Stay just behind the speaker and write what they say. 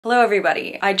Hello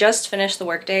everybody. I just finished the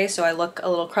workday, so I look a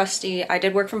little crusty. I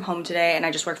did work from home today and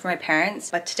I just worked for my parents,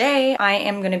 but today I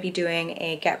am going to be doing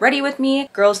a get ready with me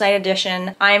girls night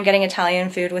edition. I am getting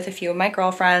Italian food with a few of my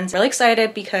girlfriends. Really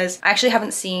excited because I actually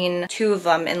haven't seen two of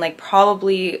them in like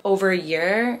probably over a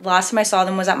year. The last time I saw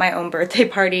them was at my own birthday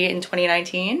party in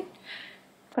 2019.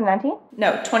 2019?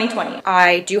 No, 2020.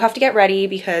 I do have to get ready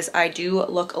because I do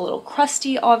look a little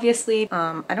crusty, obviously.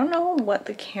 I don't know what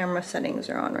the camera settings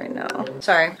are on right now.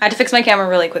 Sorry, I had to fix my camera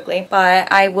really quickly,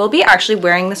 but I will be actually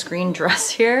wearing this green dress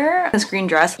here. This green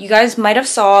dress. You guys might have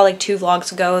saw like 2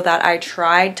 vlogs ago that I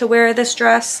tried to wear this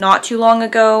dress not too long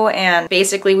ago, and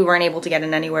basically we weren't able to get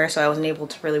in anywhere, so I wasn't able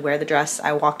to really wear the dress.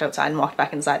 I walked outside and walked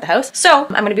back inside the house. So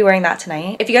I'm gonna be wearing that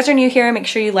tonight. If you guys are new here, make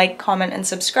sure you like, comment, and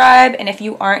subscribe. And if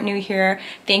you aren't new here,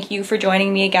 thank you for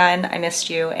joining me again. I missed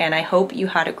you and I hope you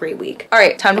had a great week. All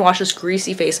right, time to wash this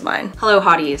greasy face of mine. Hello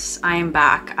hotties, I am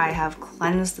back. I have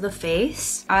cleansed the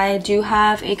face. I do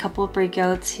have a couple of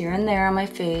breakouts here and there on my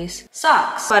face.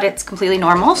 Sucks, but it's completely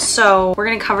normal. So we're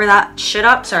gonna cover that shit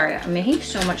up. Sorry, I'm making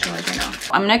so much noise right now.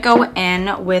 I'm gonna go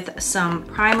in with some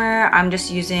primer. I'm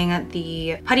just using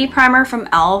the putty primer from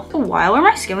e.l.f. A while where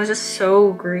my skin was just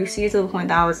so greasy to the point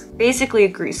that I was basically a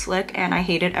grease lick and I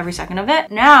hated every second of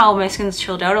it. Now my skin's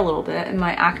chilled out a little bit and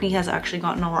my acne has actually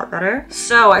gotten a lot better.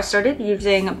 So I started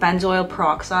using benzoyl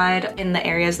peroxide in the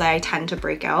areas that I tend to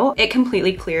break out. It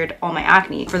completely cleared all my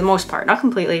acne for the most part. Not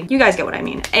completely, you guys get what I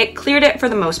mean. It cleared it for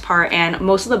the most part and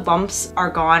most of the bumps are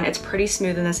gone. It's pretty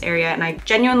smooth in this area and I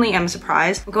genuinely am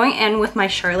surprised. I'm going in with my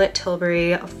Charlotte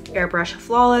Tilbury Airbrush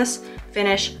Flawless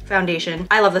Finish foundation.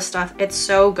 I love this stuff. It's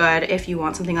so good if you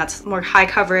want something that's more high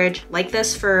coverage, like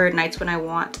this for nights when I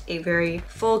want a very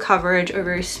full coverage or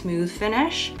very smooth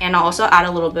finish. And I'll also add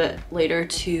a little bit later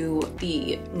to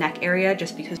the neck area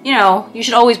just because, you know, you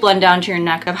should always blend down to your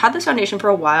neck. I've had this foundation for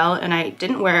a while and I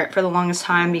didn't wear it for the longest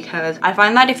time because I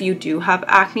find that if you do have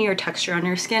acne or texture on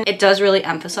your skin, it does really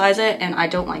emphasize it and I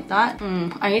don't like that.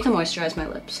 I need to moisturize my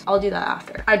lips. I'll do that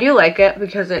after. I do like it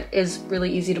because it is really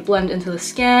easy to blend into the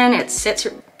skin. It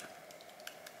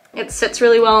sits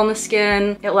really well on the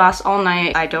skin. It lasts all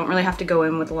night. I don't really have to go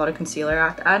in with a lot of concealer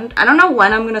at the end. I don't know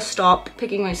when I'm gonna stop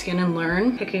picking my skin and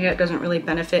learn. Picking it doesn't really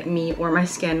benefit me or my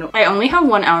skin. I only have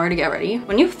 1 hour to get ready.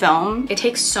 When you film, it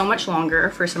takes so much longer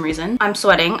for some reason. I'm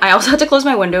sweating. I also had to close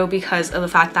my window because of the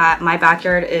fact that my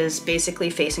backyard is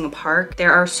basically facing a park.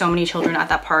 There are so many children at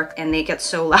that park and they get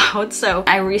so loud. So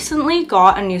I recently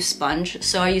got a new sponge.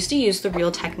 So I used to use the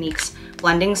Real Techniques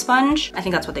blending sponge. I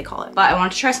think that's what they call it. But I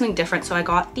wanted to try something different, so I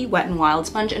got the Wet n Wild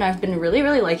sponge and I've been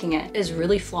really liking it. It is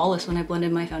really flawless when I blend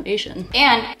in my foundation.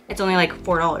 And it's only like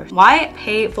 $4. Why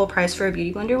pay full price for a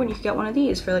beauty blender when you can get one of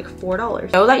these for like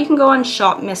 $4? Know that you can go on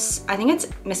shop I think it's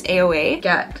Miss AOA,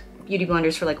 get beauty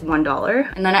blenders for like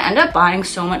 $1, and then I end up buying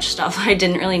so much stuff that I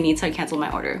didn't really need, so I canceled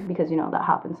my order because, you know, that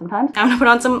happens sometimes. I'm gonna put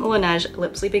on some Laneige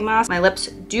lip sleeping mask. My lips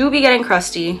do be getting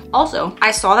crusty. Also,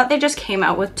 I saw that they just came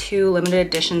out with 2 limited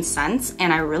edition scents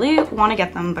and I really want to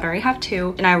get them, but I already have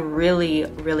 2 and I really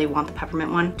want the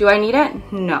peppermint one. Do I need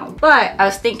it? No, but I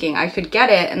was thinking I could get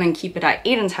it and then keep it at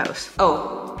Aiden's house.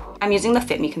 Oh, I'm using the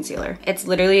Fit Me concealer. It's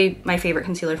literally my favorite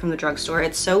concealer from the drugstore.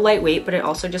 It's so lightweight, but it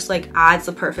also just like adds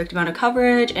the perfect amount of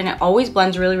coverage and it always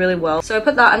blends really well. So I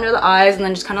put that under the eyes and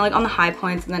then just kind of like on the high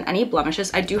points, and then any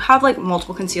blemishes. I do have like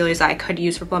multiple concealers that I could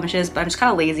use for blemishes, but I'm just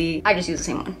kind of lazy. I just use the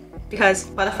same one because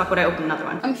why the fuck would I open another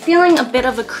one? I'm feeling a bit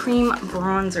of a cream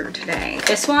bronzer today.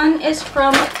 This one is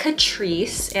from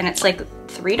Catrice and it's like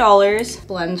 $3.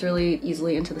 Blends really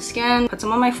easily into the skin. Put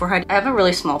some on my forehead. I have a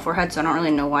really small forehead, so I don't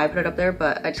really know why I put it up there,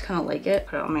 but I just kind of like it.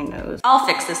 Put it on my nose. I'll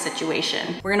fix this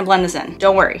situation. We're gonna blend this in.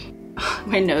 Don't worry.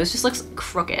 My nose just looks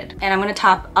crooked. And I'm gonna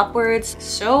tap upwards.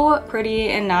 So pretty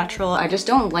and natural. I just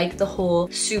don't like the whole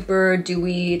super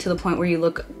dewy to the point where you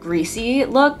look greasy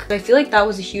look. I feel like that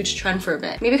was a huge trend for a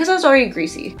bit. Maybe because I was already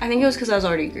greasy. I think it was because I was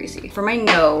already greasy. For my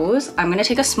nose, I'm gonna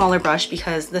take a smaller brush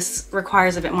because this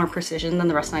requires a bit more precision than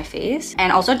the rest of my face.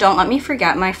 And also don't let me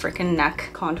forget my freaking neck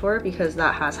contour because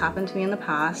that has happened to me in the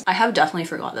past. I have definitely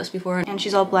forgot this before. And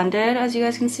she's all blended, as you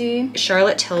guys can see.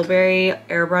 Charlotte Tilbury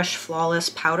Airbrush Flawless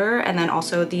Powder, and then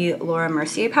also the Laura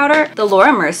Mercier powder. The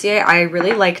Laura Mercier, I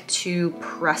really like to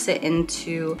press it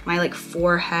into my like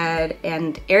forehead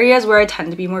and areas where I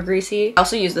tend to be more greasy. I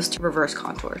also use this to reverse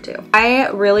contour too. I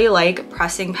really like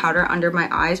pressing powder under my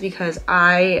eyes because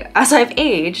as I've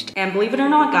aged, and believe it or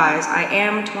not guys, I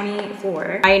am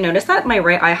 24. I noticed that my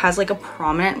right eye has like a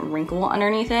prominent wrinkle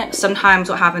underneath it. Sometimes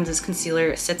what happens is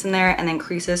concealer sits in there and then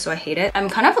creases, so I hate it. I'm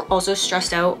kind of also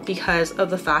stressed out because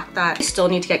of the fact that I still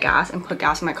need to get gas and put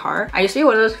gas in my car car. I used to be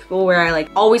one of those people where I like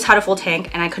always had a full tank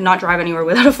and I could not drive anywhere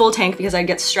without a full tank because I'd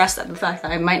get stressed at the fact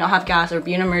that I might not have gas or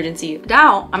be an emergency.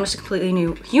 Now I'm just a completely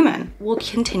new human. Will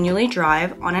continually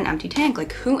drive on an empty tank.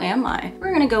 Like, who am I?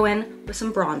 We're gonna go in with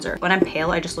some bronzer. When I'm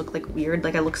pale, I just look like weird,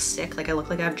 like I look sick, like I look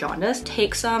like I have jaundice.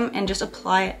 Take some and just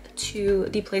apply it to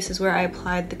the places where I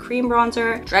applied the cream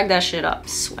bronzer. Drag that shit up.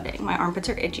 Sweating. My armpits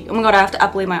are itchy. Oh my god, I have to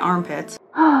apply my armpits.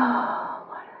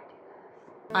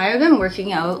 I have been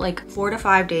working out like 4 to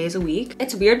 5 days a week.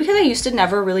 It's weird because I used to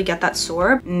never really get that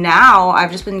sore. Now I've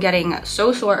just been getting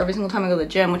so sore every single time I go to the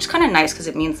gym, which is kind of nice because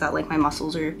it means that like my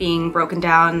muscles are being broken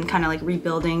down, kind of like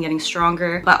rebuilding, getting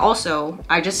stronger. But also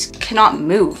I just cannot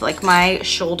move. Like my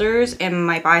shoulders and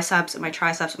my biceps and my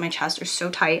triceps and my chest are so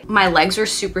tight. My legs were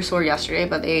super sore yesterday,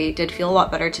 but they did feel a lot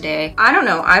better today. I don't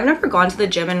know. I've never gone to the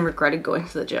gym and regretted going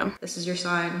to the gym. This is your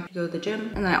sign to go to the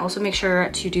gym. And then I also make sure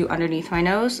to do underneath my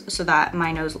nose so that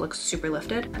my nose looks super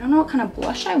lifted. I don't know what kind of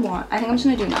blush I want. I think I'm just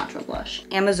gonna do natural blush.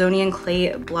 Amazonian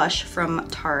clay blush from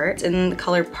Tarte. It's in the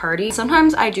color Party.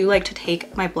 Sometimes I do like to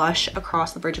take my blush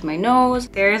across the bridge of my nose.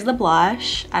 There's the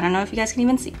blush. I don't know if you guys can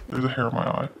even see. There's a hair in my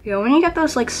eye. You know when you get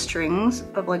those like strings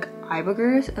of like eye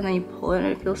boogers and then you pull it and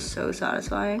it feels so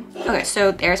satisfying. Okay,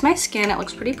 so there's my skin. It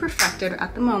looks pretty perfected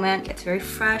at the moment. It's very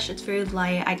fresh, it's very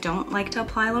light. I don't like to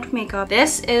apply a lot of makeup.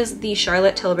 This is the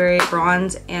Charlotte Tilbury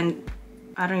Bronze and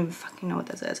I don't even fucking know what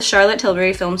this is. Charlotte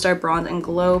Tilbury Film Star Bronze and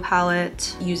Glow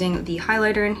palette, using the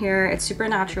highlighter in here. It's super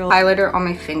natural. Highlighter on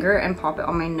my finger and pop it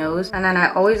on my nose. And then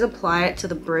I always apply it to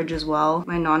the bridge as well,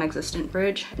 my non-existent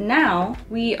bridge. Now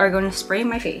we are going to spray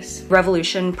my face.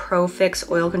 Revolution Pro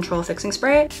Fix Oil Control Fixing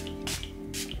Spray.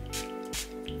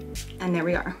 And there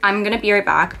we are. I'm gonna be right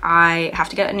back. I have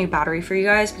to get a new battery for you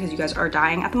guys because you guys are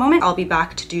dying at the moment. I'll be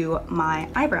back to do my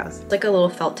eyebrows. It's like a little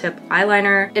felt tip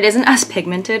eyeliner. It isn't as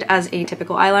pigmented as a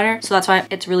typical eyeliner, so that's why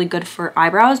it's really good for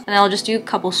eyebrows. And I'll just do a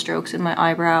couple strokes in my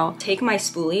eyebrow. Take my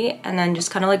spoolie and then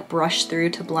just kind of like brush through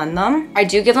to blend them. I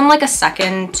do give them like a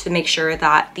second to make sure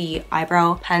that the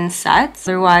eyebrow pen sets.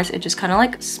 Otherwise, it just kind of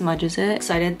like smudges it.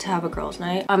 Excited to have a girls'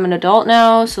 night. I'm an adult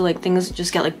now, so like things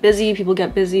just get like busy, people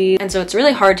get busy. And so it's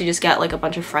really hard to just get like a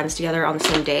bunch of friends together on the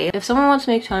same day. If someone wants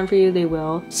to make time for you, they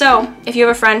will. So if you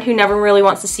have a friend who never really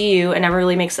wants to see you and never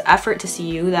really makes the effort to see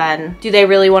you, then do they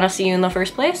really want to see you in the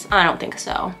first place? I don't think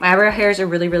so. My eyebrow hairs are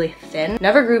really, really thin.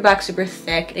 Never grew back super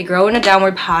thick. They grow in a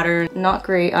downward pattern. Not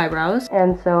great eyebrows.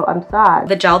 And so I'm sad.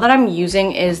 The gel that I'm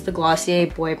using is the Glossier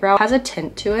Boy Brow. It has a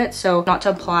tint to it, so not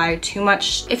to apply too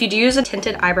much. If you do use a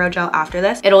tinted eyebrow gel after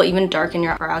this, it'll even darken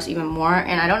your brows even more.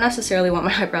 And I don't necessarily want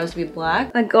my eyebrows to be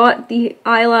black. I got the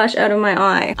eyelash out of my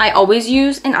eye. I always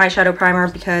use an eyeshadow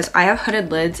primer because I have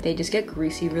hooded lids. They just get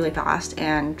greasy really fast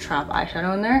and trap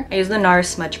eyeshadow in there. I use the NARS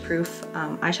smudge proof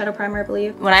eyeshadow primer, I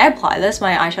believe. When I apply this,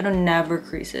 my eyeshadow never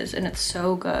creases and it's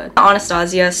so good.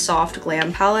 Anastasia Soft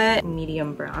Glam Palette,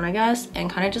 medium brown, I guess, and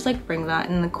kind of just like bring that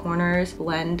in the corners,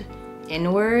 blend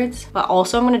inwards, but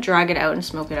also I'm going to drag it out and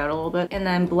smoke it out a little bit and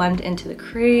then blend into the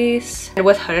crease. And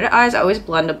with hooded eyes, I always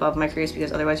blend above my crease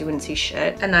because otherwise you wouldn't see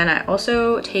shit. And then I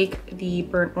also take the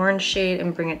burnt orange shade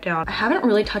and bring it down. I haven't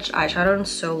really touched eyeshadow in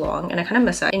so long and I kind of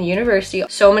miss that. In university,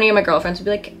 so many of my girlfriends would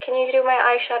be like, can you do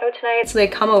my eyeshadow tonight? So they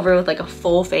come over with like a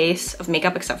full face of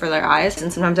makeup except for their eyes,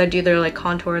 and sometimes I do their like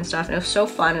contour and stuff, and it was so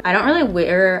fun. I don't really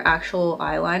wear actual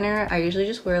eyeliner. I usually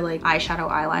just wear like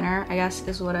eyeshadow eyeliner, I guess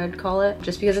is what I'd call it,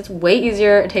 just because it's way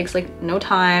easier. It takes like no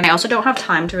time. I also don't have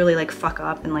time to really like fuck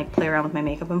up and like play around with my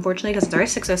makeup, unfortunately, because it's already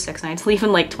 6:06 and I have to leave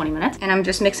in like 20 minutes. And I'm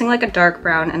just mixing like a dark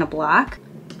brown and a black.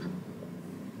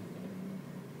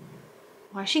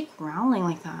 Why is she growling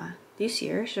like that? Do you see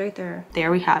her? She's right there. There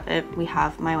we have it. We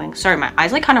have my wing. Sorry, my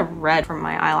eye's like kind of red from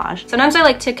my eyelash. Sometimes I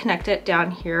like to connect it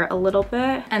down here a little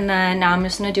bit. And then now I'm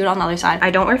just gonna do it on the other side. I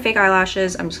don't wear fake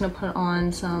eyelashes. I'm just gonna put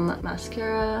on some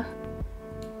mascara.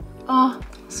 Oh,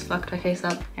 it's fucked my face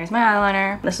up. Here's my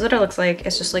eyeliner. This is what it looks like.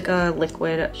 It's just like a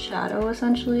liquid shadow,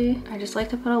 essentially. I just like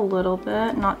to put a little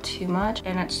bit, not too much.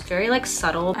 And it's very like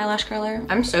subtle eyelash curler.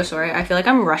 I'm so sorry. I feel like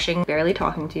I'm rushing, barely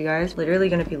talking to you guys. Literally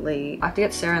gonna be late. I have to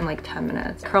get Sarah in like 10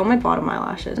 minutes. Curl my bottom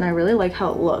eyelashes, and I really like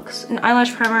how it looks. An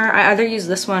eyelash primer, I either use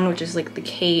this one, which is like the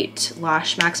Kate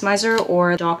Lash Maximizer,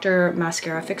 or Dr.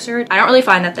 Mascara Fixer. I don't really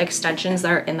find that the extensions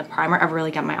that are in the primer ever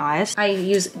really get my eyes. I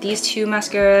use these two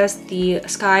mascaras, the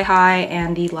Sky High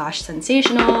and the the Lash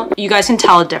Sensational. You guys can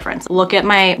tell a difference. Look at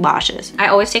my lashes. I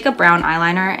always take a brown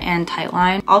eyeliner and tight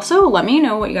line. Also, let me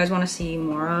know what you guys want to see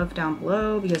more of down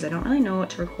below because I don't really know what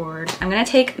to record. I'm gonna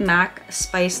take MAC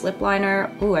Spice lip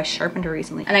liner. Ooh, I sharpened her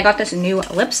recently. And I got this new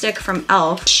lipstick from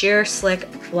e.l.f. Sheer Slick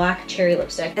Black Cherry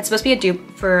Lipstick. It's supposed to be a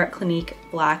dupe for Clinique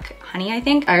Black Honey, I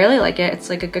think. I really like it. It's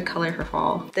like a good color for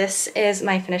fall. This is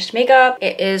my finished makeup.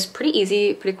 It is pretty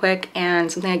easy, pretty quick,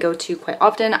 and something I go to quite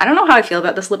often. I don't know how I feel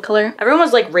about this lip color. Everyone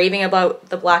was like raving about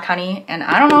the Black Honey, and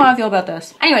I don't know how I feel about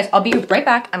this. Anyways, I'll be right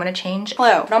back. I'm gonna change.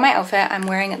 Hello. Put on my outfit. I'm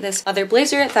wearing this other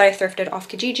blazer that I thrifted off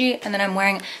Kijiji, and then I'm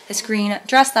wearing this green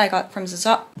dress that I got from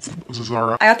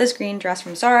Zara. I got this green dress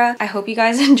from Zara. I hope you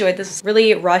guys enjoyed this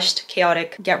really rushed,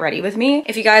 chaotic get ready with me.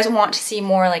 If you guys want to see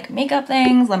more like makeup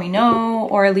things, let me know,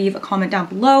 or leave a comment down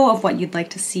below of what you'd like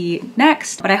to see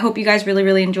next. But I hope you guys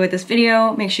really enjoyed this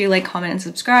video. Make sure you like, comment, and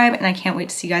subscribe, and I can't wait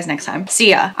to see you guys next time.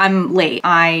 See ya. I'm late.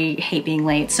 I hate being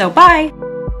late, so bye!